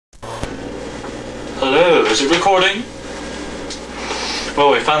Hello, is it recording?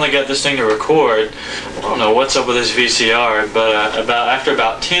 Well, we finally got this thing to record. I don't know what's up with this VCR, but after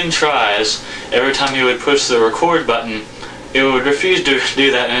about 10 tries, every time you would push the record button, it would refuse to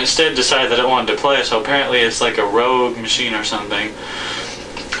do that and instead decide that it wanted to play, so apparently it's like a rogue machine or something.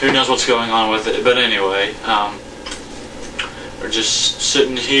 Who knows what's going on with it, but anyway, we're just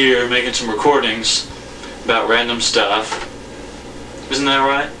sitting here making some recordings about random stuff. Isn't that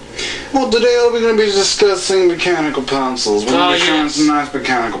right? Well, today we're going to be discussing mechanical pencils. We're going to be showing some nice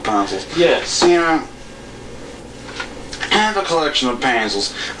mechanical pencils. Yes. You know, I have a collection of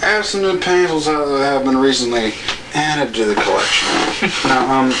pencils. I have some new pencils that have been recently added to the collection.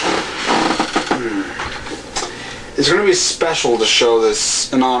 Now, it's going to be special to show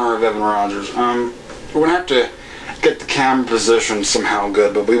this in honor of Evan Rogers. We're going to have to get the camera position somehow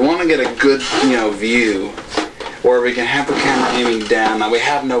good, but we want to get a good, view where we can have the camera aiming down. Now, we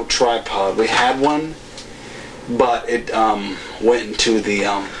have no tripod. We had one, but it went into the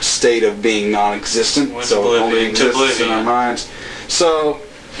state of being non-existent, so it only exists in our minds. So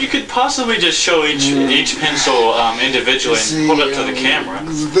you could possibly just show each pencil individually and hold it to the camera.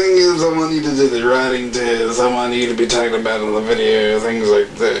 The thing is, I want you to do the writing test. I want you to be talking about it in the video, things like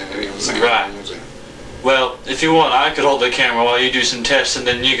that. You know what I'm saying? Right. Well, if you want, I could hold the camera while you do some tests, and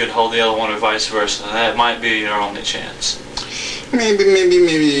then you could hold the other one, or vice versa. That might be your only chance. Maybe.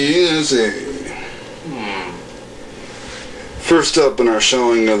 Let's see. First up in our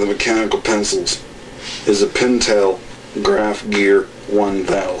showing of the mechanical pencils is a Pentel GraphGear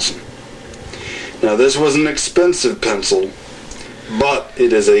 1000. Now, this was an expensive pencil, but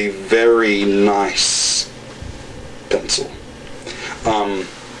it is a very nice pencil.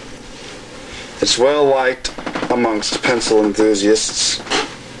 It's well liked amongst pencil enthusiasts,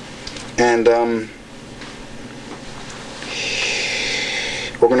 and we're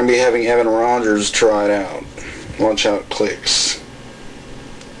going to be having Evan Rogers try it out. Watch how it clicks.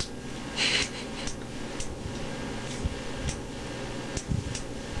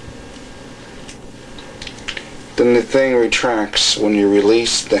 Then the thing retracts when you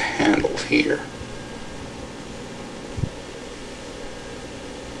release the handle here.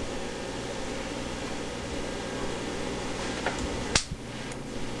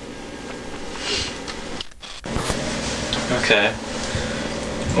 Okay.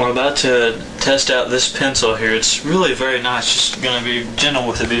 We're about to test out this pencil here. It's really very nice. Just gonna be gentle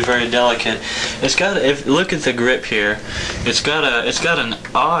with it, be very delicate. It's got look at the grip here. It's got an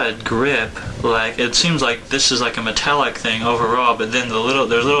odd grip. Like, it seems like this is like a metallic thing overall, but then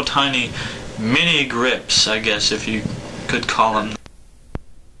there's little tiny mini grips, I guess, if you could call them.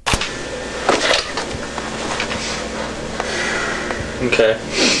 Okay.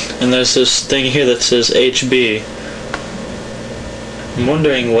 And there's this thing here that says HB. I'm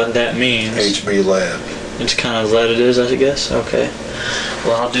wondering what that means. HB lead. It's kind of lead it is, I guess? Okay.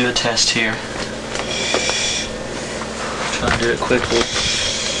 Well, I'll do a test here. Try to do it quickly.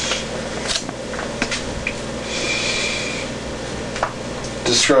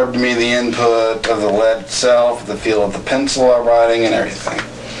 Describe to me the input of the lead itself, the feel of the pencil while writing, and everything.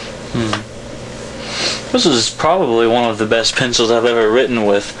 This is probably one of the best pencils I've ever written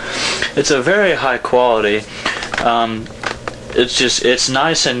with. It's a very high quality. It's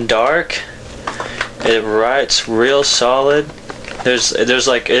nice and dark. It writes real solid. There's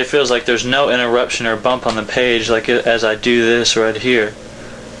like, it feels like there's no interruption or bump on the page, like as I do this right here.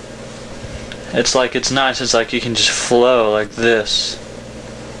 It's like, it's nice. It's like you can just flow like this.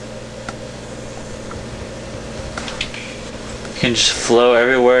 You can just flow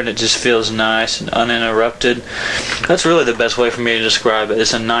everywhere, and it just feels nice and uninterrupted. That's really the best way for me to describe it.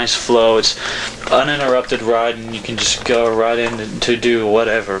 It's a nice flow. It's uninterrupted ride, and you can just go right in to do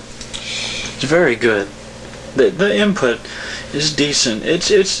whatever. It's very good. The input is decent.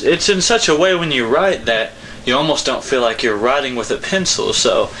 It's in such a way when you write that you almost don't feel like you're writing with a pencil.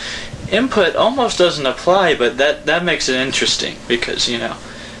 So input almost doesn't apply, but that makes it interesting, because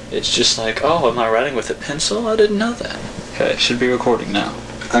it's just like, oh, am I writing with a pencil? I didn't know that. Okay, should be recording now.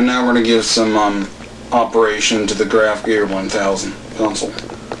 And now we're going to give some operation to the GraphGear 1000 pencil.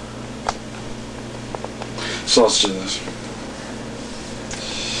 So let's do this.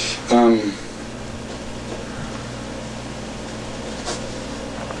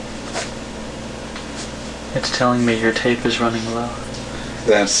 It's telling me your tape is running low.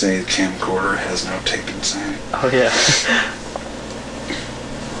 That's a camcorder. It has no tape inside. Oh yeah.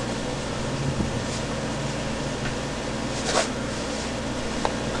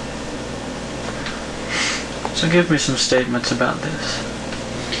 So give me some statements about this.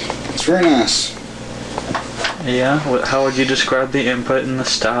 It's very nice. Yeah? How would you describe the input and the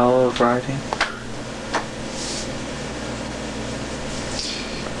style of writing?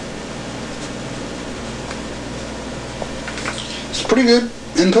 pretty good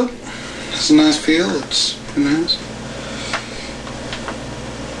input. It's a nice feel. It's pretty nice.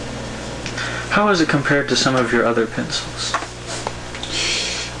 How is it compared to some of your other pencils?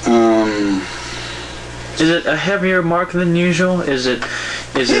 Is it a heavier mark than usual? It's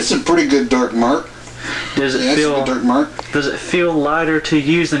a pretty good dark mark. Does it feel? It's a good dark mark. Does it feel lighter to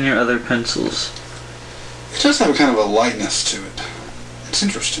use than your other pencils? It does have a kind of a lightness to it. It's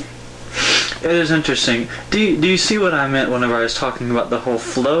interesting. It is interesting. Do you see what I meant whenever I was talking about the whole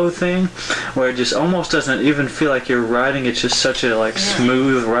flow thing, where it just almost doesn't even feel like you're writing? It's just such a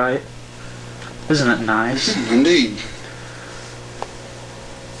smooth write. Isn't it nice? Indeed.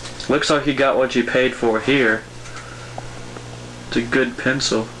 Looks like you got what you paid for here. It's a good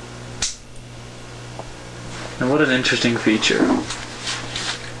pencil. And what an interesting feature.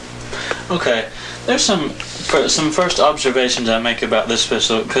 Okay, there's some first observations I make about this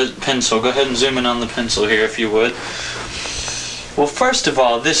pencil. Go ahead and zoom in on the pencil here if you would. Well, first of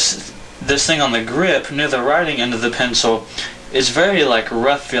all, this thing on the grip near the writing end of the pencil is very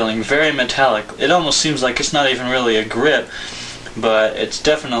rough feeling, very metallic. It almost seems like it's not even really a grip, but it's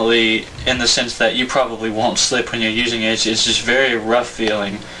definitely in the sense that you probably won't slip when you're using it. It's just very rough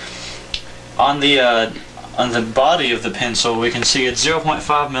feeling. On the body of the pencil, we can see it's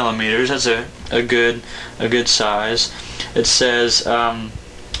 0.5 millimeters. That's a good size. It says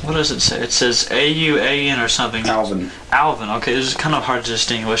what does it say? It says AUAN or something. Alvin. Alvin. Okay, this is kind of hard to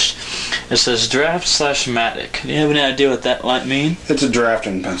distinguish. It says Draft/Matic. Do you have any idea what that might mean? It's a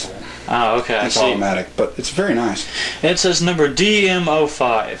drafting pencil. Oh, okay. It's automatic, but it's very nice. It says number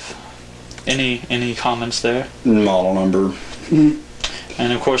DM05. Any comments there? Model number.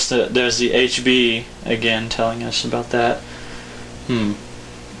 And of course, there's the HB again telling us about that.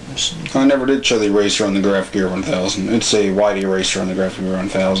 I never did show the eraser on the GraphGear 1000. It's a white eraser on the GraphGear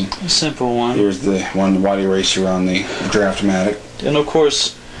 1000. A simple one. Here's the white eraser on the Draft-Matic. And of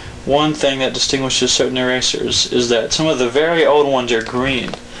course, one thing that distinguishes certain erasers is that some of the very old ones are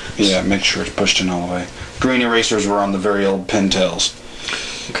green. Yeah, make sure it's pushed in all the way. Green erasers were on the very old Pentels.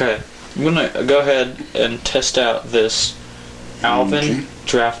 Okay, I'm going to go ahead and test out this Alvin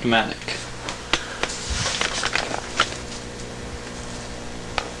Draft-Matic.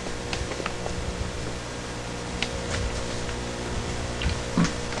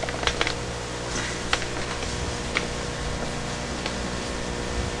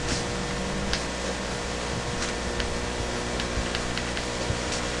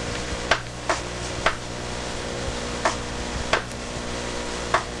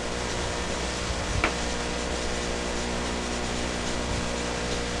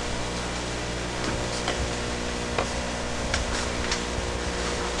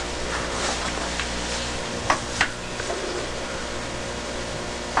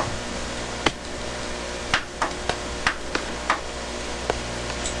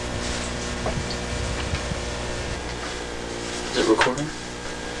 Is it recording?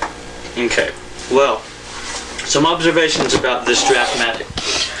 Okay. Well, some observations about this Draft-Matic.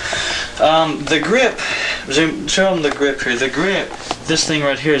 The grip, show them the grip here. The grip, this thing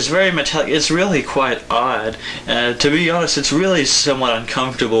right here is very metallic. It's really quite odd. To be honest, it's really somewhat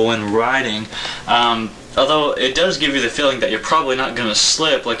uncomfortable when writing. Although it does give you the feeling that you're probably not going to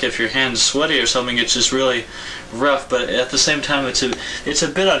slip, like if your hand's sweaty or something, it's just really rough, but at the same time it's a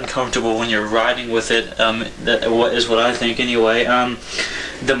bit uncomfortable when you're writing with it. That is what I think anyway.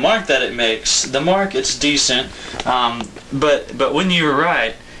 The mark that it makes, it's decent, but when you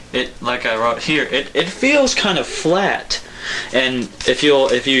write it, like I wrote here, it feels kind of flat. And if you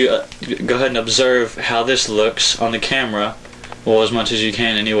go ahead and observe how this looks on the camera, well, as much as you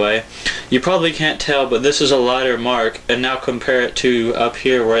can anyway, you probably can't tell, but this is a lighter mark, and now compare it to up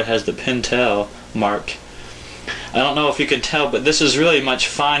here where it has the Pentel mark. I don't know if you can tell, but this is really much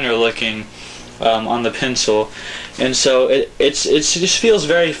finer looking on the pencil, and so it just feels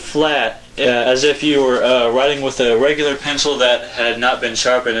very flat, as if you were writing with a regular pencil that had not been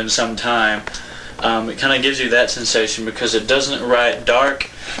sharpened in some time. It kind of gives you that sensation because it doesn't write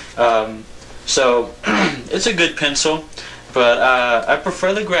dark, so it's a good pencil. But I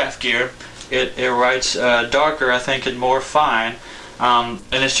prefer the GraphGear. It writes darker, I think, and more fine. And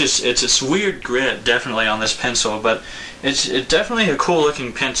it's this weird grit, definitely, on this pencil. But it's definitely a cool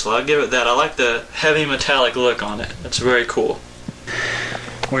looking pencil. I'll give it that. I like the heavy metallic look on it. It's very cool.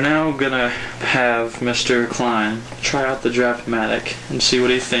 We're now going to have Mr. Klein try out the Draft-Matic and see what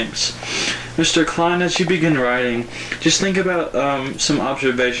he thinks. Mr. Klein, as you begin writing, just think about some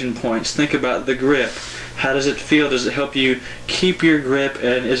observation points. Think about the grip. How does it feel? Does it help you keep your grip,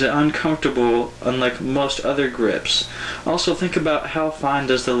 and is it uncomfortable unlike most other grips? Also think about how fine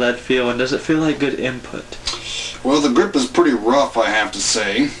does the lead feel, and does it feel like good input? Well, the grip is pretty rough, I have to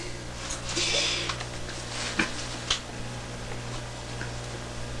say.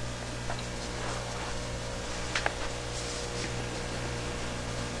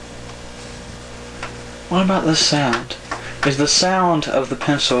 What about the sound? Is the sound of the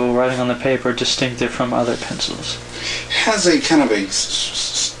pencil writing on the paper distinctive from other pencils? It has a kind of a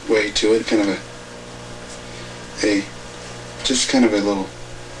way to it, kind of just kind of a little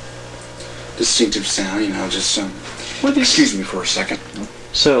distinctive sound, you know, just excuse me for a second.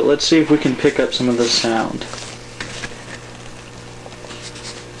 So let's see if we can pick up some of the sound.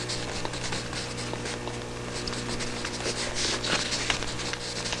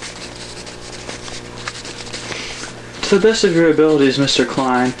 To the best of your abilities, Mr.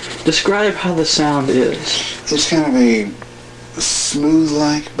 Klein, describe how the sound is. It's kind of a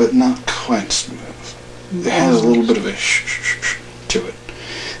smooth-like, but not quite smooth. It has a little bit of a shh to it.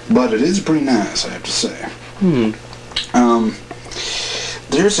 But it is pretty nice, I have to say.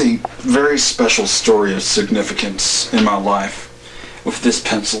 There's a very special story of significance in my life with this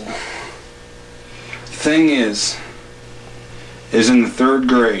pencil. Thing is in the 3rd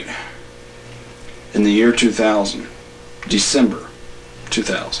grade, in the year 2000, December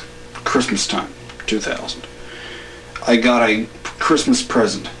 2000, Christmas time 2000, I got a Christmas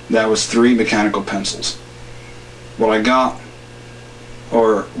present that was 3 mechanical pencils. What I got,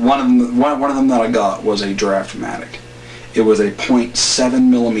 or one of them that I got, was a Draft Matic. It was a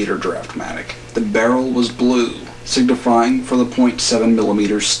 0.7mm Draft Matic. The barrel was blue, signifying for the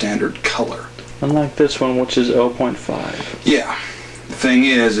 0.7mm standard color. Unlike this one, which is 0.5. Yeah. The thing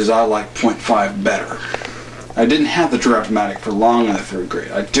is I like 0.5 better. I didn't have the Draft Matic for long in the 3rd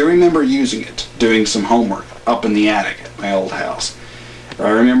grade. I do remember using it, doing some homework up in the attic at my old house. I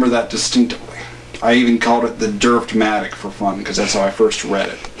remember that distinctively. I even called it the Draft Matic for fun, because that's how I first read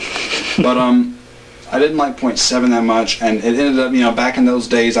it. But I didn't like 0.7 that much, and it ended up, you know, back in those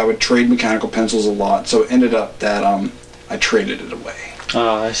days I would trade mechanical pencils a lot, so it ended up that I traded it away.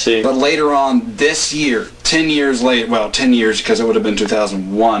 Oh, I see. But later on, this year, 10 years later, well, 10 years because it would have been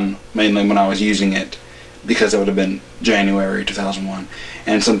 2001, mainly when I was using it, because it would have been January 2001,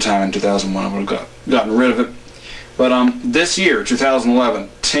 and sometime in 2001 I would have gotten rid of it. But this year, 2011,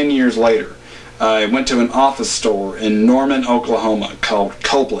 10 years later, I went to an office store in Norman, Oklahoma called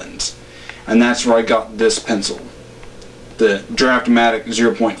Copeland's, and that's where I got this pencil, the Draft Matic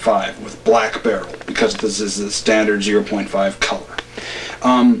 0.5 with black barrel, because this is the standard 0.5 color.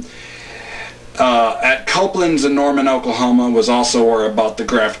 At Copeland's in Norman, Oklahoma was also where I bought the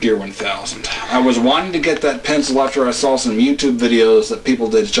GraphGear 1000. I was wanting to get that pencil after I saw some YouTube videos that people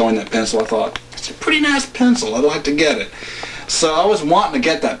did showing that pencil. I thought, it's a pretty nice pencil, I'd like to get it. So I was wanting to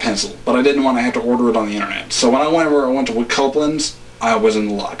get that pencil, but I didn't want to have to order it on the internet. So when I went to Copeland's, I was in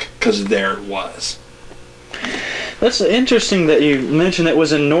luck, because there it was. That's interesting that you mentioned it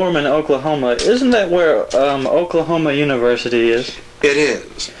was in Norman, Oklahoma. Isn't that where Oklahoma University is? It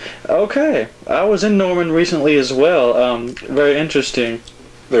is. Okay. I was in Norman recently as well. Very interesting.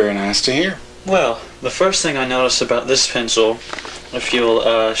 Very nice to hear. Well, the first thing I noticed about this pencil, if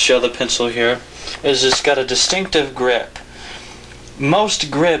you'll show the pencil here, is it's got a distinctive grip.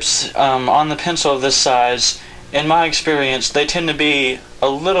 Most grips on the pencil of this size, in my experience, they tend to be a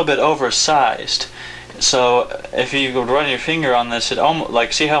little bit oversized. So if you would run your finger on this, it almost,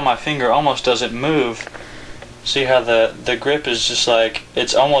 like, see how my finger almost doesn't move. See how the grip is just like,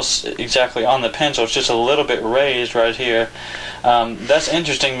 it's almost exactly on the pencil. It's just a little bit raised right here. That's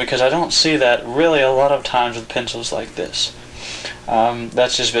interesting because I don't see that really a lot of times with pencils like this.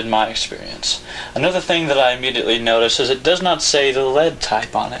 That's just been my experience. Another thing that I immediately noticed is it does not say the lead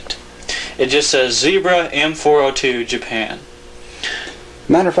type on it. It just says Zebra M402 Japan.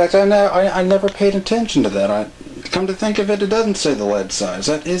 Matter of fact, I never paid attention to that. Come to think of it, it doesn't say the lead size.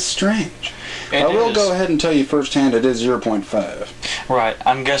 That is strange. I will go ahead and tell you firsthand it is 0.5. Right.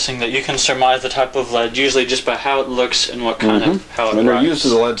 I'm guessing that you can surmise the type of lead usually just by how it looks and what kind of how it writes. When they're used to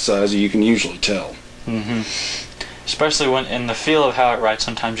the lead size, you can usually tell. Especially when in the feel of how it writes,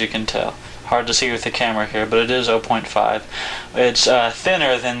 sometimes you can tell. Hard to see with the camera here, but it is 0.5. It's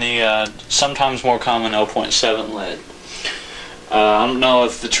thinner than the sometimes more common 0.7 lead. I don't know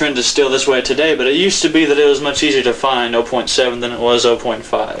if the trend is still this way today, but it used to be that it was much easier to find 0.7 than it was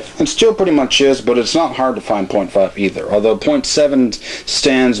 0.5. It still pretty much is, but it's not hard to find 0.5 either, although 0.7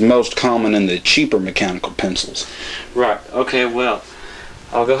 stands most common in the cheaper mechanical pencils. Right, okay, well,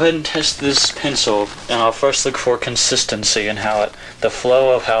 I'll go ahead and test this pencil, and I'll first look for consistency in how the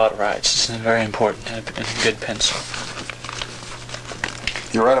flow of how it writes. It's very important in a good pencil.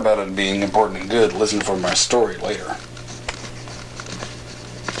 You're right about it being important and good. Listen for my story later.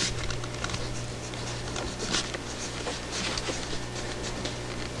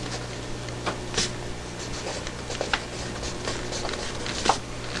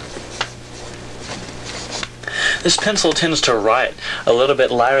 This pencil tends to write a little bit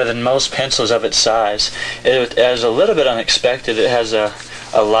lighter than most pencils of its size. It is a little bit unexpected. It has a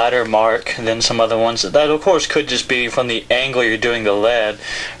lighter mark than some other ones. That of course could just be from the angle you're doing the lead.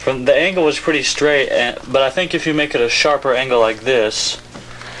 From the angle was pretty straight, but I think if you make it a sharper angle like this.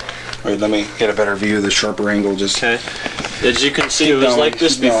 Wait, let me get a better view of the sharper angle. Just okay. As you can see, it was like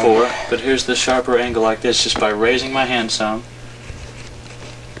this before, but here's the sharper angle like this, just by raising my hand some.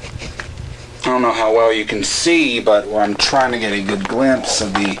 I don't know how well you can see, but I'm trying to get a good glimpse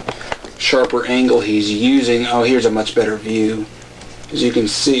of the sharper angle he's using. Oh, here's a much better view. As you can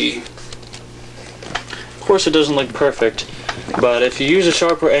see. Of course it doesn't look perfect, but if you use a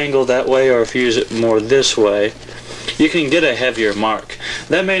sharper angle that way, or if you use it more this way, you can get a heavier mark.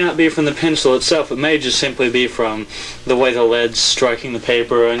 That may not be from the pencil itself, it may just simply be from the way the lead's striking the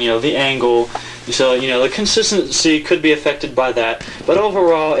paper and, the angle. So, the consistency could be affected by that, but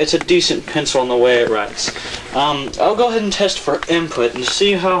overall, it's a decent pencil in the way it writes. I'll go ahead and test for input and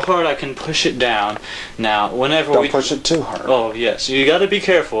see how hard I can push it down. Now, whenever Don't push it too hard. Oh, yes, you got to be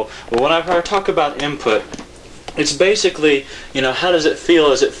careful. But whenever I talk about input, it's basically, how does it feel?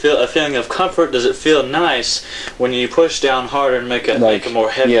 Does it feel a feeling of comfort? Does it feel nice when you push down harder and make a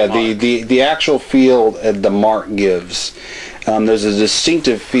more heavy mark? Yeah, the actual feel the mark gives. There's a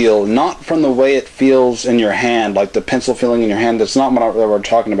distinctive feel, not from the way it feels in your hand, like the pencil feeling in your hand. That's not what we're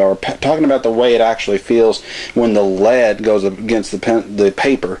talking about. We're talking about the way it actually feels when the lead goes up against the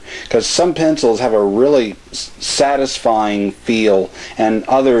paper. Because some pencils have a really satisfying feel, and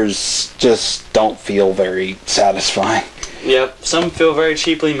others just don't feel very satisfying. Yep, some feel very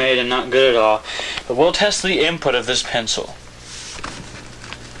cheaply made and not good at all. But we'll test the input of this pencil.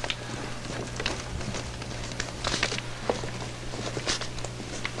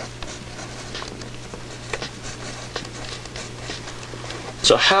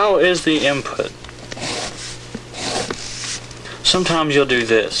 So how is the input? Sometimes you'll do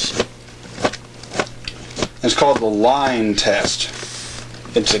this. It's called the line test.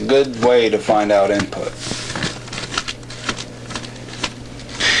 It's a good way to find out input.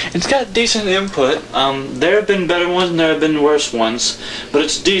 It's got decent input. There have been better ones and there have been worse ones, but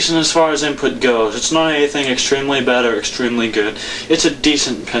it's decent as far as input goes. It's not anything extremely bad or extremely good. It's a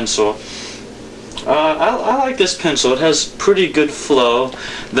decent pencil. I like this pencil. It has pretty good flow.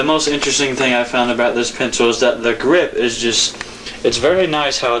 The most interesting thing I found about this pencil is that the grip is just, it's very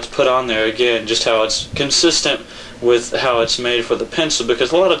nice how it's put on there. Again, just how it's consistent with how it's made for the pencil,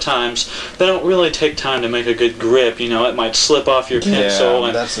 because a lot of times they don't really take time to make a good grip. It might slip off your pencil. Yeah,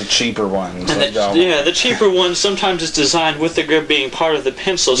 and that's the cheaper ones. The cheaper ones sometimes it's designed with the grip being part of the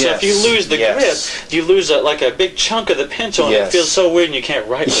pencil. So if you lose the grip, you lose like a big chunk of the pencil, and it feels so weird and you can't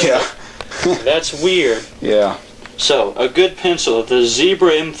write with it. That's weird. Yeah. So, a good pencil, the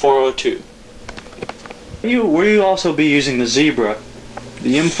Zebra M402. Will you also be using the Zebra,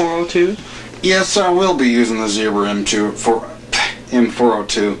 the M402? Yes, I will be using the Zebra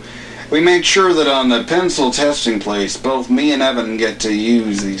M402. We made sure that on the pencil testing place, both me and Evan get to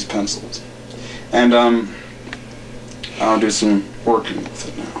use these pencils. And, I'll do some working with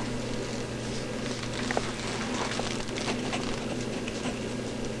it now.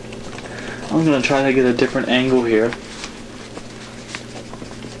 I'm going to try to get a different angle here.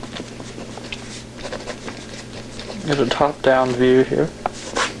 Get a top-down view here.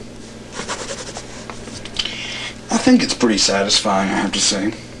 I think it's pretty satisfying, I have to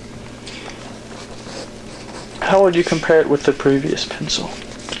say. How would you compare it with the previous pencil?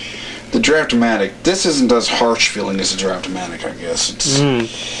 The Draft-O-Matic. This isn't as harsh feeling as the Draft-O-Matic, I guess.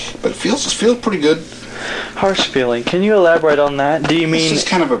 But it feels pretty good. Harsh feeling. Can you elaborate on that? Do you mean... It's just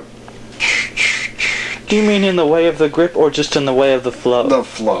kind of a... Do you mean in the way of the grip or just in the way of the flow? The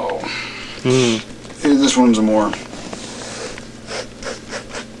flow. This one's more...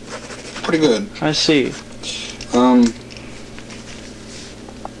 pretty good. I see.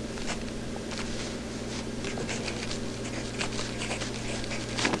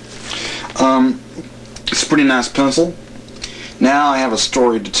 It's a pretty nice pencil. Now I have a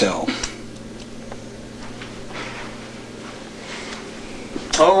story to tell.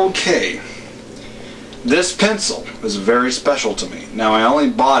 Okay. This pencil is very special to me. Now, I only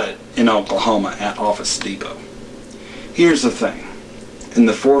bought it in Oklahoma at Office Depot. Here's the thing. In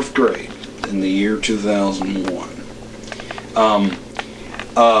the 4th grade, in the year 2001,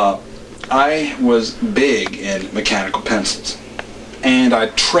 I was big in mechanical pencils. And I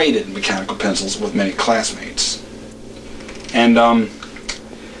traded mechanical pencils with many classmates. And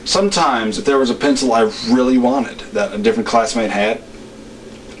sometimes, if there was a pencil I really wanted that a different classmate had,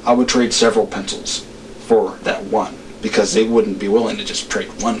 I would trade several pencils for that one, because they wouldn't be willing to just trade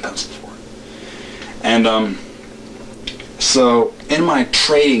one pencil for it. And So in my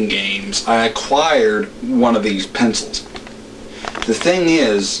trading games, I acquired one of these pencils. The thing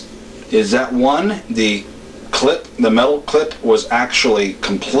is that one, the metal clip was actually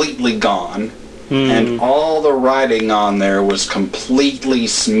completely gone, and all the writing on there was completely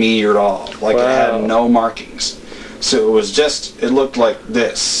smeared off, like it had no markings. So it was just, it looked like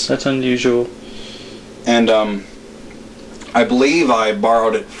this. That's unusual. And I believe I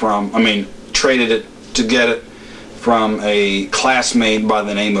borrowed it from, traded it to get it from a classmate by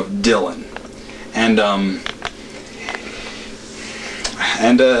the name of Dylan. And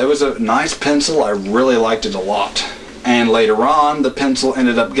it was a nice pencil. I really liked it a lot. And later on, the pencil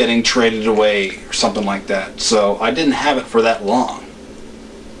ended up getting traded away or something like that. So I didn't have it for that long.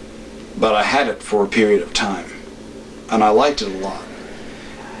 But I had it for a period of time. And I liked it a lot.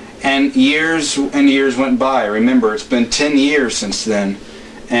 And years went by. Remember, it's been 10 years since then.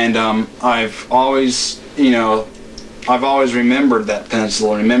 And I've always remembered that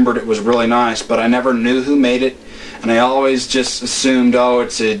pencil, remembered it was really nice, but I never knew who made it. And I always just assumed,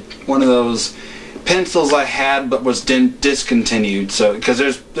 it's one of those pencils I had but was discontinued. So, because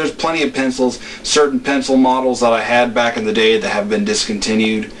there's plenty of pencils, certain pencil models that I had back in the day that have been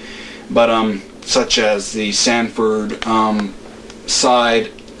discontinued, but such as the Sanford Sidetrack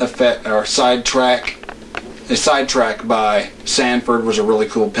by Sanford was a really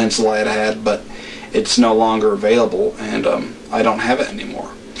cool pencil I had, but it's no longer available, and I don't have it anymore.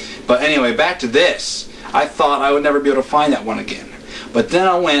 But anyway, back to this. I thought I would never be able to find that one again. But then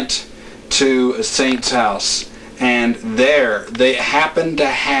I went to a saint's house, and there they happened to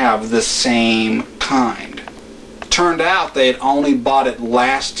have the same kind. Turned out they had only bought it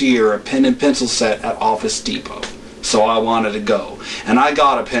last year, a pen and pencil set at Office Depot. So I wanted to go. And I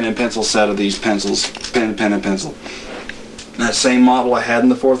got a pen and pencil set of these pencils, pen and pencil. That same model I had in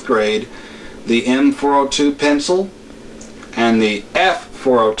the 4th grade, the M402 pencil and the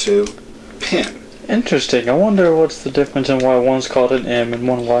F402 pen. Interesting. I wonder what's the difference in why one's called an M and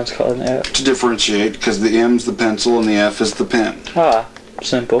one's called an F. To differentiate, because the M's the pencil and the F is the pen. Ah,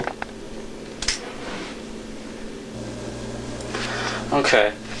 simple.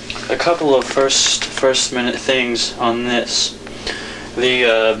 Okay, a couple of first minute things on this.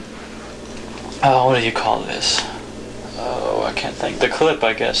 The what do you call this? Oh, I can't think. The clip,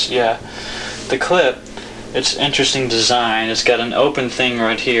 I guess. Yeah, the clip. It's interesting design. It's got an open thing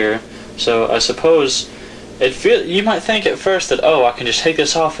right here. So I suppose you might think at first that I can just take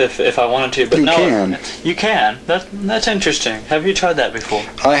this off if I wanted to, but you no, can. You can. That's interesting. Have you tried that before?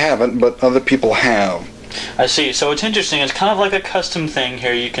 I haven't, but other people have. I see. So it's interesting. It's kind of like a custom thing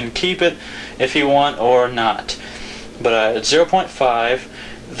here. You can keep it if you want or not. But it's 0.5.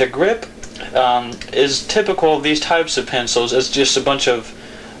 The grip is typical of these types of pencils. It's just a bunch of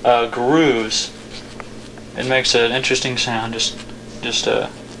grooves. It makes an interesting sound. It's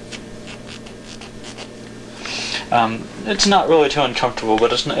not really too uncomfortable,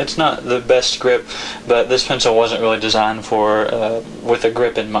 but it's not the best grip. But this pencil wasn't really designed for with a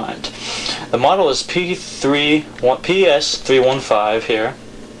grip in mind. The model is PS315 here.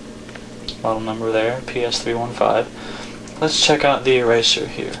 Model number there, PS315. Let's check out the eraser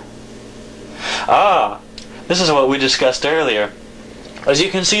here. This is what we discussed earlier. As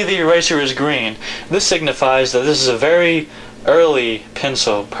you can see, the eraser is green. This signifies that this is a very early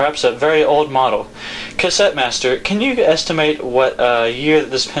pencil, perhaps a very old model. Cassette Master, can you estimate what year that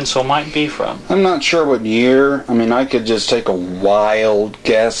this pencil might be from? I'm not sure what year. I could just take a wild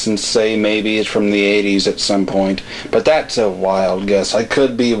guess and say maybe it's from the 80s at some point. But that's a wild guess. I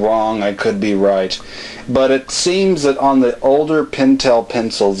could be wrong, I could be right. But it seems that on the older Pentel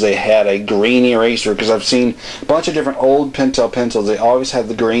pencils they had a green eraser, because I've seen a bunch of different old Pentel pencils. They always have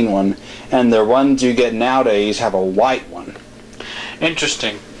the green one, and the ones you get nowadays have a white one.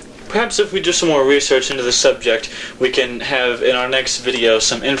 Interesting. Perhaps if we do some more research into the subject, we can have in our next video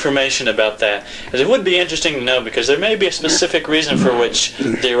some information about that. As it would be interesting to know, because there may be a specific reason for which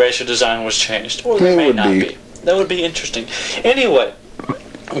the eraser design was changed, or there may not be. That would be interesting. Anyway,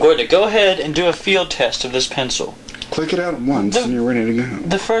 I'm going to go ahead and do a field test of this pencil. Click it out at once and you're ready to go.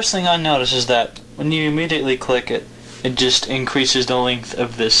 The first thing I notice is that when you immediately click it, it just increases the length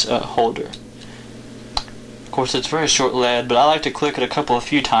of this holder. Of course, it's very short lead, but I like to click it a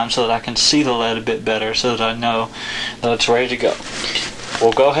few times so that I can see the lead a bit better, so that I know that it's ready to go.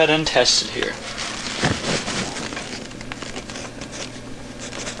 We'll go ahead and test it here.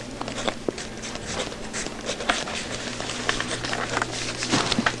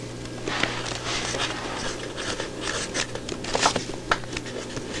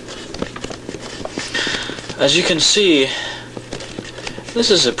 As you can see, this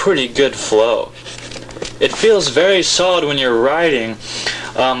is a pretty good flow. it feels very solid when you're writing.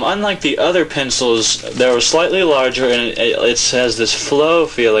 Unlike the other pencils that were slightly larger and it has this flow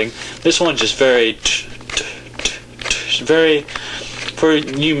feeling, this one just very, for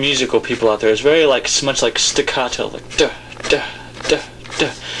you musical people out there, it's very much like staccato, like duh, duh, duh,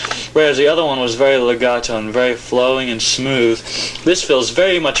 duh. Whereas the other one was very legato and very flowing and smooth. This feels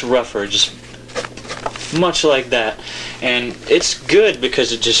very much rougher, just much like that. And it's good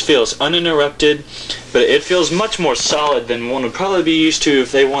because it just feels uninterrupted, but it feels much more solid than one would probably be used to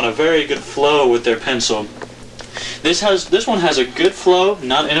if they want a very good flow with their pencil. This one has a good flow,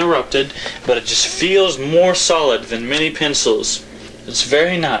 not interrupted, but it just feels more solid than many pencils. It's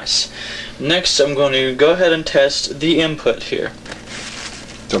very nice. Next, I'm going to go ahead and test the input here.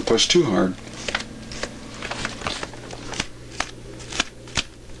 Don't push too hard.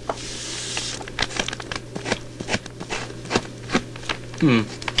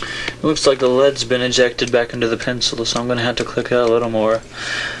 It looks like the lead's been ejected back into the pencil, so I'm going to have to click it a little more.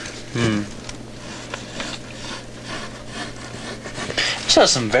 This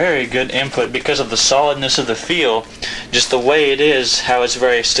has some very good input because of the solidness of the feel. Just the way it is, how it's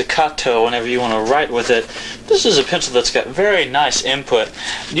very staccato whenever you want to write with it. This is a pencil that's got very nice input.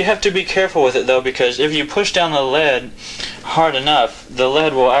 You have to be careful with it though, because if you push down the lead hard enough, the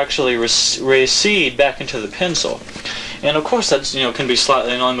lead will actually recede back into the pencil. And of course that's, can be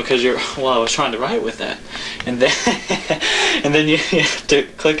slightly annoying because I was trying to write with that. And then and then you have to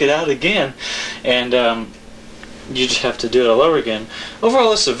click it out again, and you just have to do it all over again.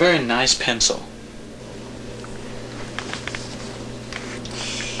 Overall, it's a very nice pencil.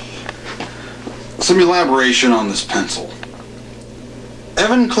 Some elaboration on this pencil.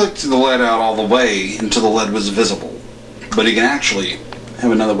 Evan clicked the lead out all the way until the lead was visible, but he can actually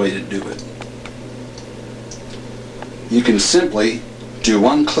have another way to do it. You can simply do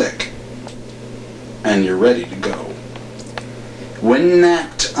one click and you're ready to go. When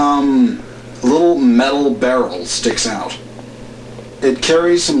that little metal barrel sticks out, it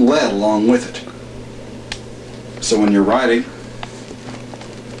carries some lead along with it. So when you're writing,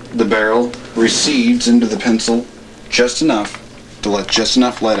 the barrel recedes into the pencil just enough to let just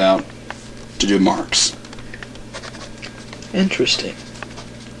enough lead out to do marks. Interesting.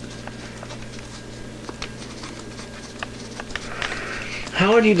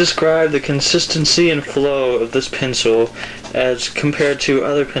 How would you describe the consistency and flow of this pencil as compared to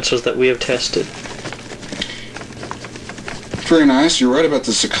other pencils that we have tested? Very nice. You're right about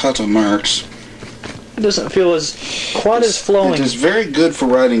the staccato marks. It doesn't feel quite as flowing. It is very good for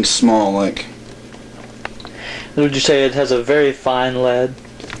writing small, like... Would you say it has a very fine lead?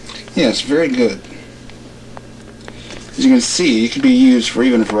 Yes, very good. As you can see, it can be used for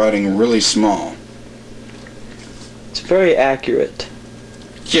even for writing really small. It's very accurate.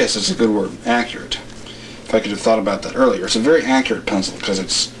 Yes, it's a good word, accurate. If I could have thought about that earlier. It's a very accurate pencil because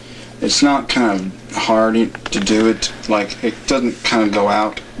it's not kind of hard to do it. Like, it doesn't kind of go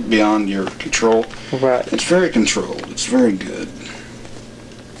out beyond your control. Right. It's very controlled. It's very good.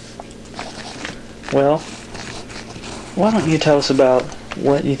 Well, why don't you tell us about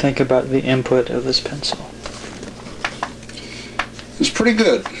what you think about the input of this pencil? It's pretty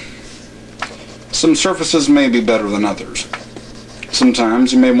good. Some surfaces may be better than others.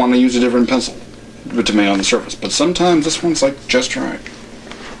 Sometimes you may want to use a different pencil to make on the surface, but sometimes this one's like just right.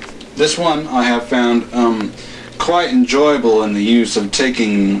 This one I have found quite enjoyable in the use of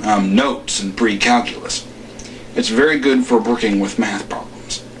taking notes in pre-calculus. It's very good for working with math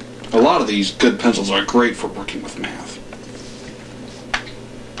problems. A lot of these good pencils are great for working with math.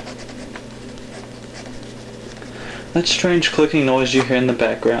 That strange clicking noise you hear in the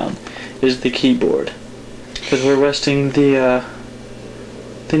background is the keyboard, because we're resting the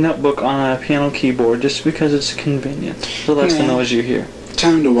notebook on a piano keyboard just because it's convenient. So that's the noise you hear.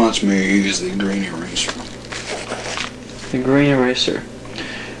 Time to watch me use the green eraser. The green eraser.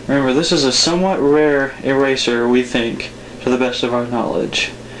 Remember, this is a somewhat rare eraser, we think, to the best of our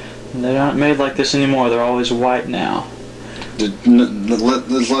knowledge. And they're not made like this anymore. They're always white now.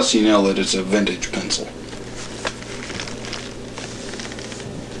 Lets you know that it's a vintage pencil.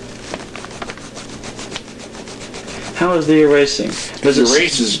 How is the erasing? The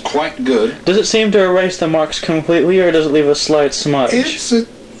erase is quite good. Does it seem to erase the marks completely, or does it leave a slight smudge? It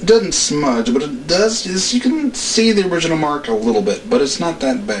doesn't smudge, but it does. You can see the original mark a little bit, but it's not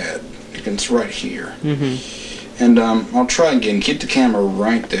that bad. It's right here. Mm-hmm. And I'll try again. Keep the camera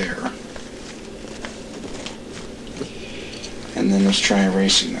right there. And then let's try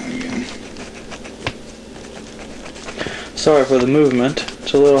erasing that again. Sorry for the movement.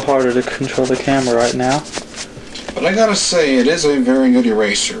 It's a little harder to control the camera right now. But But I gotta say, it is a very good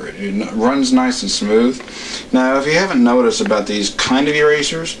eraser. It runs nice and smooth. Now, if you haven't noticed about these kind of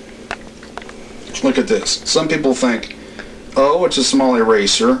erasers, look at this. Some people think, oh, it's a small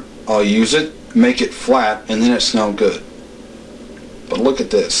eraser, I'll use it, make it flat, and then it's no good. But look at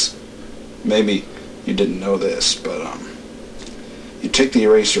this. Maybe you didn't know this, but you take the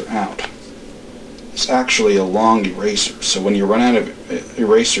eraser out. It's actually a long eraser, so when you run out of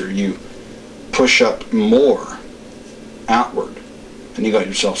eraser, you push up more outward, and you got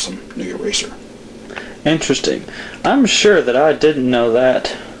yourself some new eraser. Interesting. I'm sure that I didn't know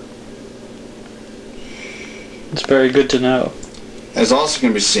that. It's very good to know. As also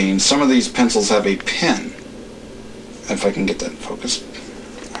can be seen, some of these pencils have a pen. If I can get that in focus.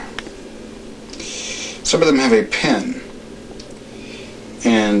 Some of them have a pen.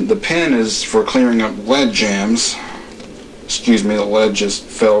 And the pen is for clearing up lead jams. Excuse me, the lead just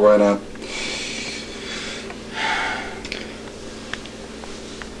fell right out.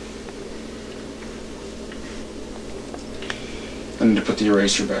 I need to put the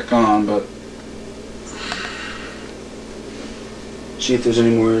eraser back on, but see if there's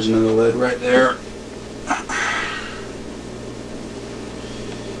any more. There's another lead right there.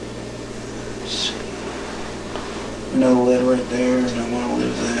 Another lead right there. I don't want to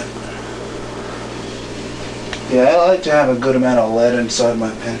lose that. Yeah, I like to have a good amount of lead inside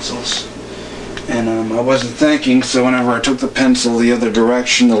my pencils. And I wasn't thinking, so whenever I took the pencil the other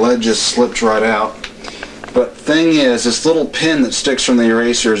direction, the lead just slipped right out. But thing is, this little pin that sticks from the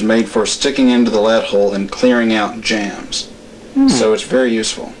eraser is made for sticking into the lead hole and clearing out jams. So it's very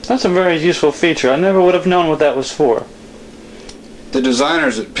useful. That's a very useful feature. I never would have known what that was for. The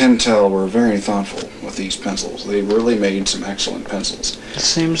designers at Pentel were very thoughtful with these pencils. They really made some excellent pencils. It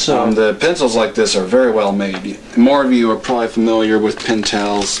seems so. The pencils like this are very well made. More of you are probably familiar with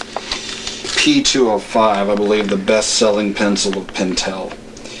Pentel's P205, I believe the best-selling pencil of Pentel.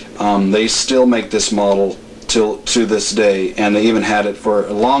 They still make this model to this day, and they even had it for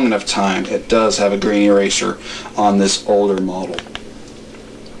a long enough time. It does have a green eraser on this older model.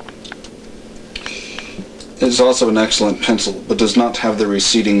 It's also an excellent pencil, but does not have the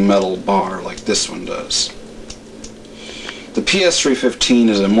receding metal bar like this one does. The PS315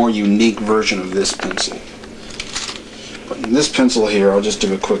 is a more unique version of this pencil. But in this pencil here, I'll just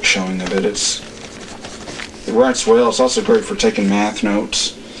do a quick showing of it. It writes well. It's also great for taking math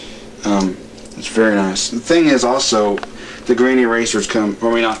notes. It's very nice. The thing is also, the green erasers come,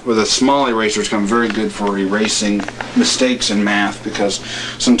 or the small erasers come very good for erasing mistakes in math, because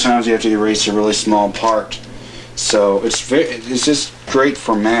sometimes you have to erase a really small part. So it's just great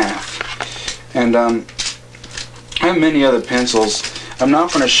for math. And I have many other pencils. I'm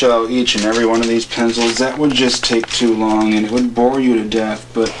not going to show each and every one of these pencils. That would just take too long and it would bore you to death.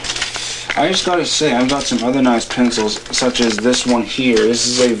 But I just got to say, I've got some other nice pencils, such as this one here. This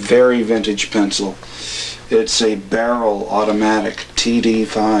is a very vintage pencil. It's a Barrel Automatic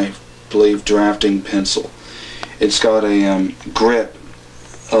TD5, I believe, drafting pencil. It's got a grip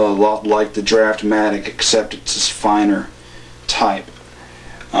a lot like the Draft Matic, except it's this finer type.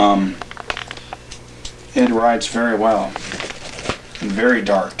 It writes very well, and very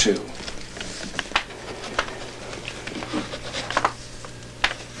dark too.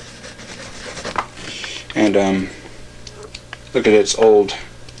 And look at its old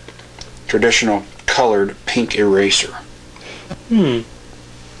traditional colored pink eraser.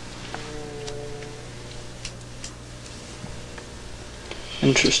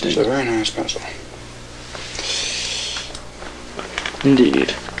 Interesting. It's a very nice pencil.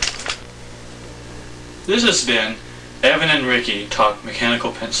 Indeed. This has been Evan and Ricky Talk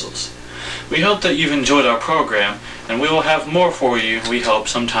Mechanical Pencils. We hope that you've enjoyed our program, and we will have more for you, we hope,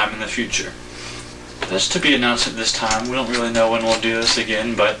 sometime in the future. That's to be announced at this time. We don't really know when we'll do this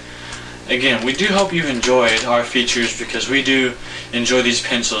again, but again, we do hope you've enjoyed our features, because we do enjoy these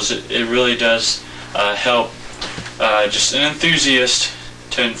pencils. It really does help just an enthusiast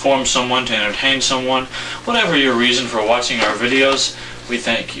to inform someone, to entertain someone. Whatever your reason for watching our videos, we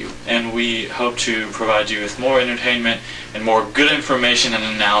thank you, and we hope to provide you with more entertainment and more good information and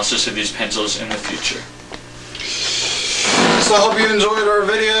analysis of these pencils in the future. So I hope you enjoyed our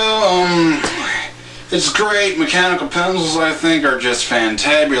video. It's great. Mechanical pencils, I think, are just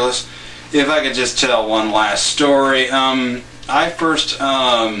fantabulous. If I could just tell one last story. I first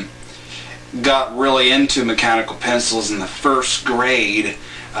got really into mechanical pencils in the first grade.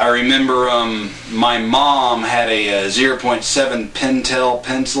 I remember my mom had a 0.7 Pentel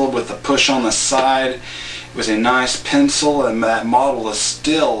pencil with a push on the side. It was a nice pencil, and that model is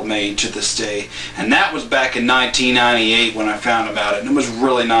still made to this day. And that was back in 1998 when I found about it, and it was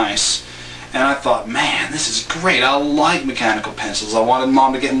really nice. And I thought, man, this is great. I like mechanical pencils. I wanted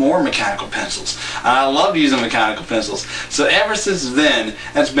Mom to get more mechanical pencils. And I loved using mechanical pencils. So ever since then,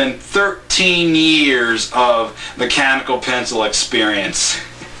 it's been 13 years of mechanical pencil experience.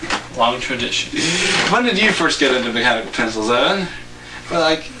 Long tradition. When did you first get into mechanical pencils, Evan? Well,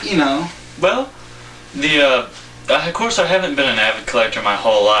 like, you know. Well, of course I haven't been an avid collector my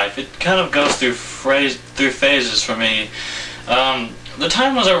whole life. It kind of goes through phases for me. The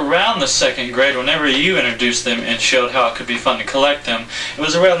time was around the 2nd grade whenever you introduced them and showed how it could be fun to collect them. It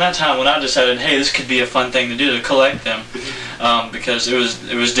was around that time when I decided, hey, this could be a fun thing to do, to collect them, because it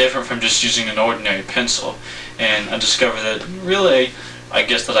was different from just using an ordinary pencil. And I discovered that really, I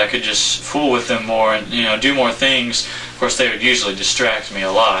guess that I could just fool with them more and, you know, do more things. Of course, they would usually distract me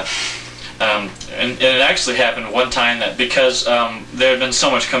a lot. And it actually happened one time that because there had been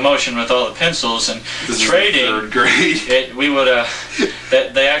so much commotion with all the pencils and trading, in the 3rd grade. we would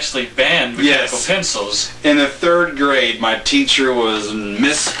they actually banned mechanical pencils. In the 3rd grade, my teacher was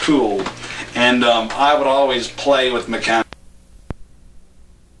Miss Poole, and I would always play with mechanical.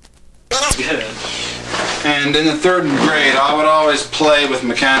 Good. And in the 3rd grade, I would always play with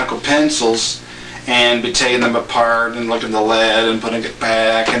mechanical pencils and be taking them apart and looking at the lead and putting it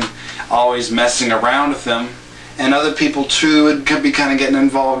back and always messing around with them. And other people too would be kind of getting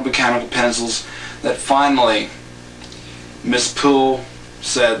involved in mechanical pencils. That finally Miss Poole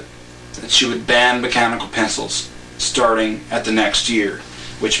said that she would ban mechanical pencils starting at the next year,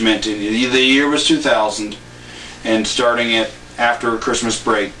 which meant the year was 2000, and starting it after Christmas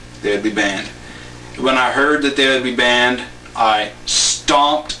break they would be banned. When I heard that they would be banned, I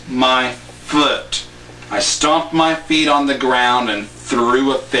stomped my foot. I stomped my feet on the ground and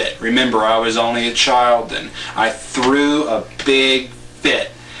threw a fit. Remember, I was only a child then. I threw a big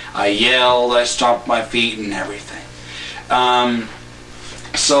fit. I yelled, I stomped my feet and everything.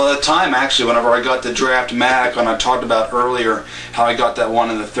 So at the time, actually, whenever I got the Draft Matic, and I talked about earlier how I got that one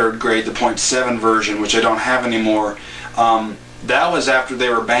in the 3rd grade, the .7 version, which I don't have anymore, that was after they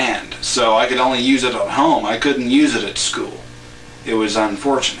were banned. So I could only use it at home. I couldn't use it at school. It was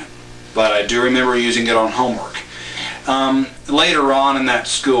unfortunate. But I do remember using it on homework. Later on in that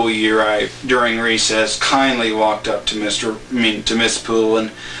school year, I, during recess, kindly walked up to Miss Poole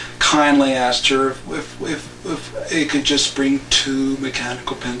and kindly asked her if it could just bring 2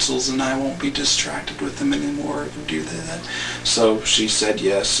 mechanical pencils and I won't be distracted with them anymore. Do that. So she said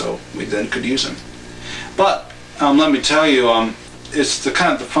yes, so we then could use them. But let me tell you, it's the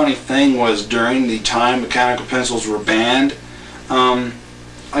kind of the funny thing was during the time mechanical pencils were banned,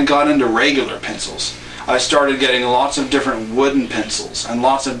 I got into regular pencils. I started getting lots of different wooden pencils and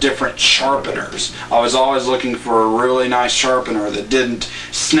lots of different sharpeners. I was always looking for a really nice sharpener that didn't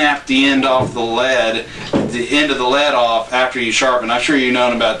snap the end off the lead off after you sharpen. I'm sure you've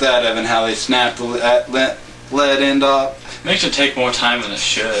known about that, Evan, how they snap the lead end off. Makes it take more time than it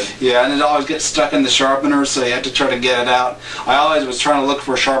should. Yeah, and it always gets stuck in the sharpener, so you have to try to get it out. I always was trying to look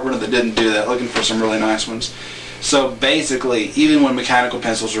for a sharpener that didn't do that, looking for some really nice ones. So basically, even when mechanical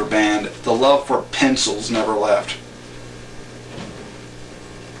pencils were banned, the love for pencils never left.